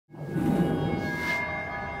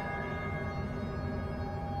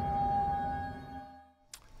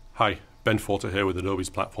Hi, Ben Forta here with Adobe's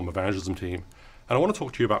Platform Evangelism team, and I want to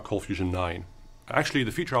talk to you about ColdFusion 9. Actually,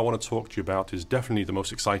 the feature I want to talk to you about is definitely the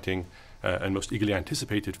most exciting and most eagerly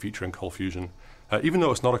anticipated feature in ColdFusion, even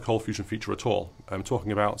though it's not a ColdFusion feature at all. I'm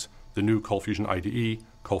talking about the new ColdFusion IDE,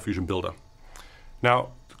 ColdFusion Builder. Now,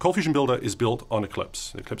 ColdFusion Builder is built on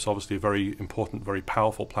Eclipse. Eclipse is obviously a very important, very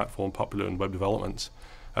powerful platform popular in web development.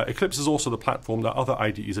 Eclipse is also the platform that other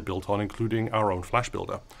IDEs are built on, including our own Flash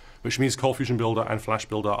Builder, which means ColdFusion Builder and Flash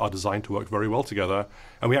Builder are designed to work very well together,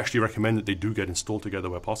 and we actually recommend that they do get installed together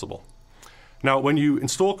where possible. Now, when you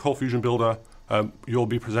install ColdFusion Builder, you'll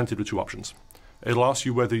be presented with two options. It'll ask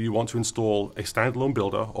you whether you want to install a standalone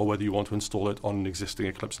builder or whether you want to install it on an existing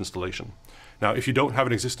Eclipse installation. Now, if you don't have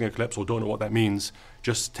an existing Eclipse or don't know what that means,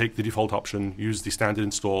 just take the default option, use the standard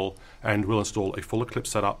install, and we'll install a full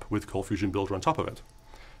Eclipse setup with ColdFusion Builder on top of it.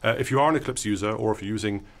 If you are an Eclipse user, or if you're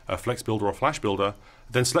using a Flex Builder or Flash Builder,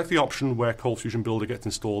 then select the option where ColdFusion Builder gets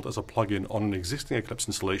installed as a plugin on an existing Eclipse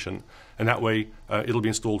installation, and that way it'll be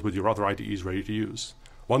installed with your other IDEs ready to use.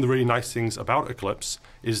 One of the really nice things about Eclipse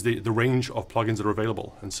is the range of plugins that are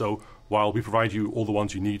available, and so while we provide you all the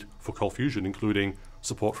ones you need for ColdFusion, including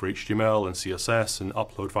support for HTML and CSS and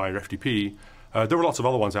upload via FTP, there are lots of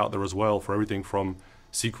other ones out there as well for everything from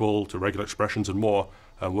SQL to regular expressions and more,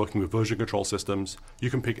 working with version control systems.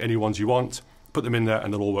 You can pick any ones you want, put them in there,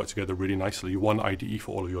 and they'll all work together really nicely, one IDE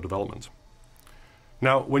for all of your development.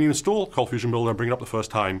 Now, when you install ColdFusion Builder and bring it up the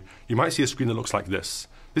first time, you might see a screen that looks like this.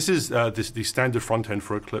 This is the standard front end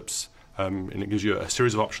for Eclipse, and it gives you a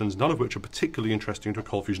series of options, none of which are particularly interesting to a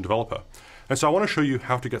ColdFusion developer. And so I want to show you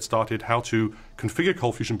how to get started, how to configure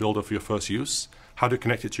ColdFusion Builder for your first use, how to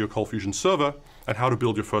connect it to your ColdFusion server, and how to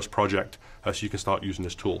build your first project so you can start using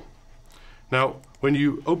this tool. Now, when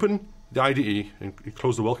you open the IDE and you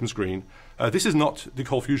close the welcome screen, this is not the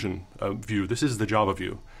ColdFusion view, this is the Java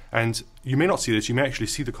view. And you may not see this, you may actually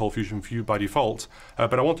see the ColdFusion view by default,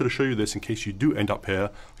 but I wanted to show you this in case you do end up here,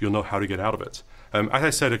 you'll know how to get out of it. As I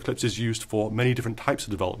said, Eclipse is used for many different types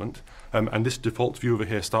of development, and this default view over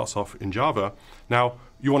here starts off in Java. Now,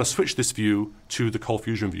 you want to switch this view to the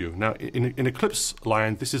ColdFusion view. Now, in Eclipse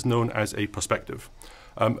land, this is known as a perspective.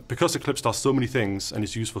 Because Eclipse does so many things and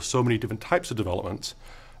is used for so many different types of development,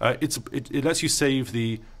 it lets you save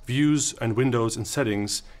the views and windows and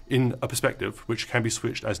settings in a perspective, which can be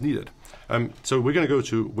switched as needed. So we're going to go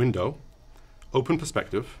to Window, Open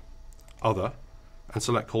Perspective, Other, and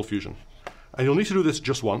select ColdFusion. And you'll need to do this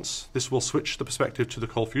just once. This will switch the perspective to the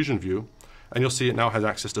ColdFusion view, and you'll see it now has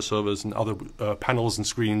access to servers and other panels and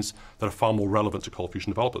screens that are far more relevant to ColdFusion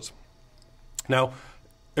developers. Now,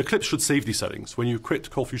 Eclipse should save these settings. When you quit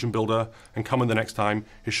ColdFusion Builder and come in the next time,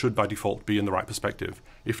 it should by default be in the right perspective.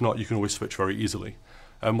 If not, you can always switch very easily.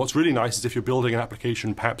 What's really nice is if you're building an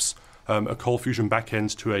application, perhaps a ColdFusion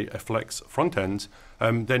backend to a Flex frontend,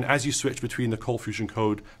 then as you switch between the ColdFusion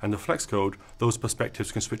code and the Flex code, those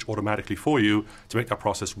perspectives can switch automatically for you to make that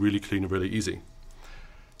process really clean and really easy.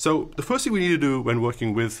 So the first thing we need to do when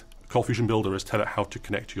working with ColdFusion Builder is tell it how to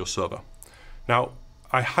connect to your server. Now,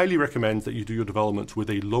 I highly recommend that you do your development with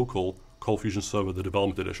a local ColdFusion server, the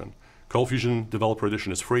Development Edition. ColdFusion Developer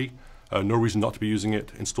Edition is free, no reason not to be using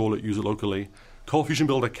it, install it, use it locally. ColdFusion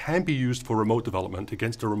Builder can be used for remote development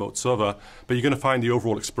against a remote server, but you're going to find the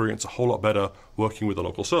overall experience a whole lot better working with a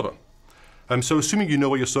local server. So assuming you know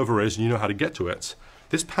where your server is and you know how to get to it,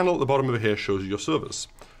 this panel at the bottom over here shows you your servers.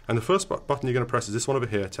 And the first button you're going to press is this one over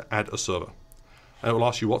here to add a server. And it will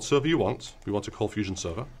ask you what server you want. We want a ColdFusion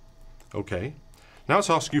server. Okay. Now it's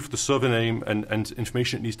asking you for the server name and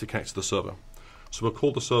information it needs to connect to the server. So we'll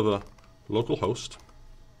call the server localhost,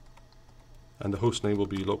 and the host name will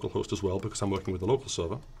be localhost as well because I'm working with a local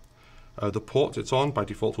server. The port it's on by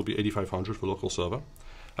default will be 8500 for local server.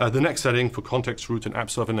 The next setting for context root and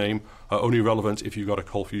app server name are only relevant if you've got a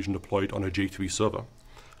ColdFusion deployed on a J2E server.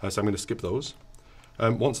 So I'm going to skip those.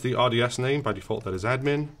 Once the RDS name, by default that is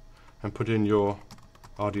admin, and put in your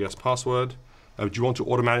RDS password. Do you want to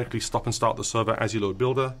automatically stop and start the server as you load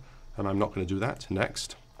Builder? And I'm not going to do that.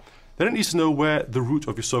 Next. Then it needs to know where the root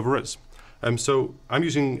of your server is. So I'm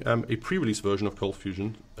using a pre-release version of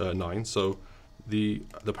ColdFusion 9. So the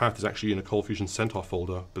path is actually in a ColdFusion CentOff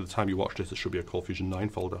folder. By the time you watch this, it should be a ColdFusion 9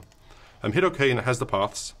 folder. Hit OK and it has the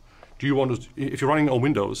paths. Do you want to, if you're running on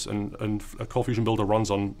Windows and a ColdFusion Builder runs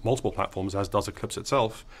on multiple platforms, as does Eclipse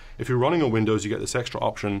itself, if you're running on Windows, you get this extra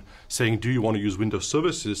option saying, do you want to use Windows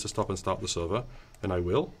services to stop and start the server? And I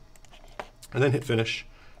will. And then hit Finish,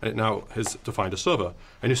 and it now has defined a server.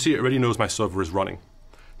 And you see it already knows my server is running.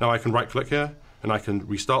 Now I can right-click here, and I can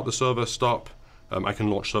restart the server, stop. I can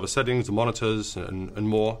launch server settings, the monitors, and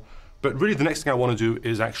more. But really the next thing I want to do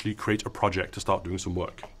is actually create a project to start doing some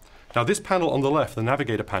work. Now this panel on the left, the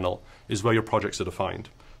navigator panel, is where your projects are defined.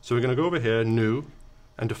 So we're going to go over here, New,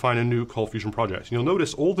 and define a new ColdFusion project. And you'll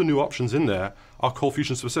notice all the new options in there are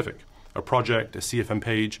ColdFusion specific. A project, a CFM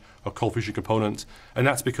page, a ColdFusion component, and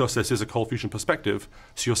that's because this is a ColdFusion perspective,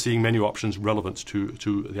 so you're seeing menu options relevant to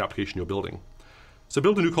the application you're building. So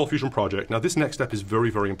build a new ColdFusion project. Now this next step is very,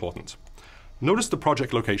 very important. Notice the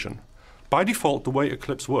project location. By default, the way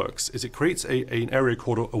Eclipse works is it creates an area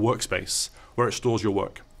called a workspace where it stores your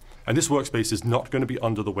work. And this workspace is not going to be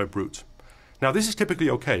under the web root. Now this is typically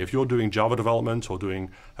okay. If you're doing Java development or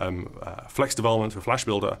doing Flex development for Flash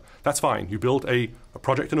Builder, that's fine. You build a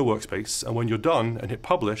project in a workspace, and when you're done and hit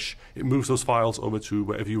publish, it moves those files over to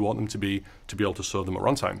wherever you want them to be able to serve them at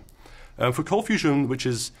runtime. For ColdFusion, which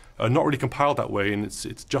is not really compiled that way, and it's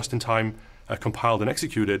just in time compiled and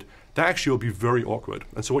executed, that actually will be very awkward.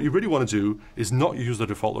 And so what you really want to do is not use the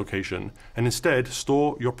default location, and instead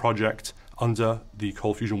store your project under the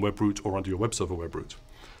ColdFusion web root or under your web server web root.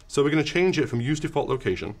 So we're going to change it from use default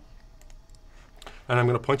location, and I'm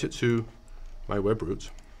going to point it to my web root.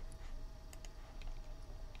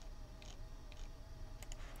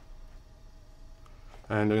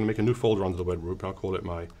 And I'm going to make a new folder under the web root. I'll call it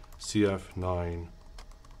my CF9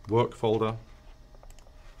 work folder.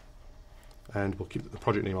 And we'll keep the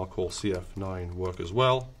project name, I'll call CF9 work as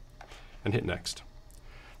well, and hit next.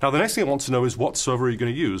 Now the next thing I want to know is what server are you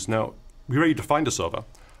going to use? Now we already defined a server,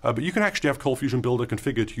 but you can actually have ColdFusion Builder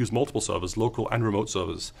configured to use multiple servers, local and remote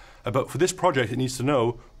servers. But for this project, it needs to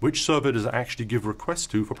know which server does it actually give requests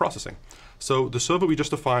to for processing. So the server we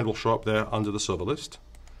just defined will show up there under the server list.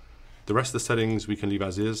 The rest of the settings we can leave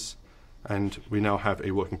as is, and we now have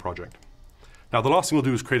a working project. Now the last thing we'll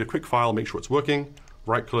do is create a quick file, make sure it's working,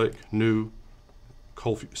 right-click, New,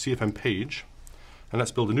 CFM page, and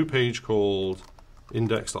let's build a new page called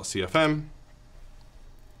index.cfm,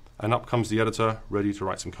 and up comes the editor ready to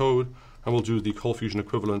write some code, and we'll do the ColdFusion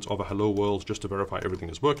equivalent of a hello world just to verify everything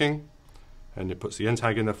is working, and it puts the end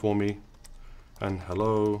tag in there for me, and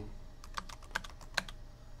hello,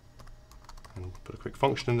 and put a quick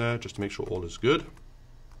function in there just to make sure all is good.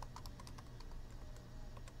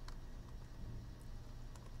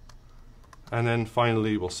 And then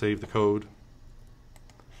finally we'll save the code.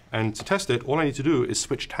 And to test it, all I need to do is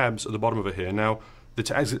switch tabs at the bottom over here. Now, the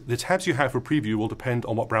tabs you have for preview will depend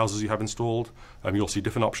on what browsers you have installed. You'll see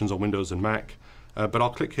different options on Windows and Mac. But I'll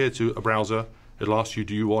click here to a browser. It'll ask you,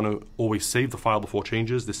 do you want to always save the file before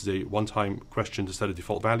changes? This is a one-time question to set a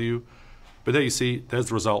default value. But there you see, there's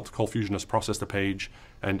the result. ColdFusion has processed the page,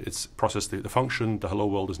 and it's processed the function. The hello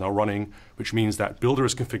world is now running, which means that Builder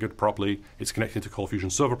is configured properly. It's connected to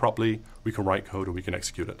ColdFusion server properly. We can write code and we can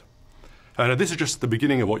execute it. And this is just the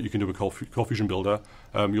beginning of what you can do with ColdFusion Builder.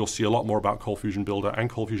 You'll see a lot more about ColdFusion Builder and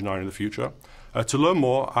ColdFusion 9 in the future. To learn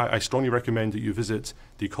more, I strongly recommend that you visit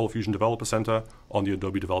the ColdFusion Developer Center on the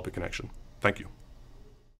Adobe Developer Connection. Thank you.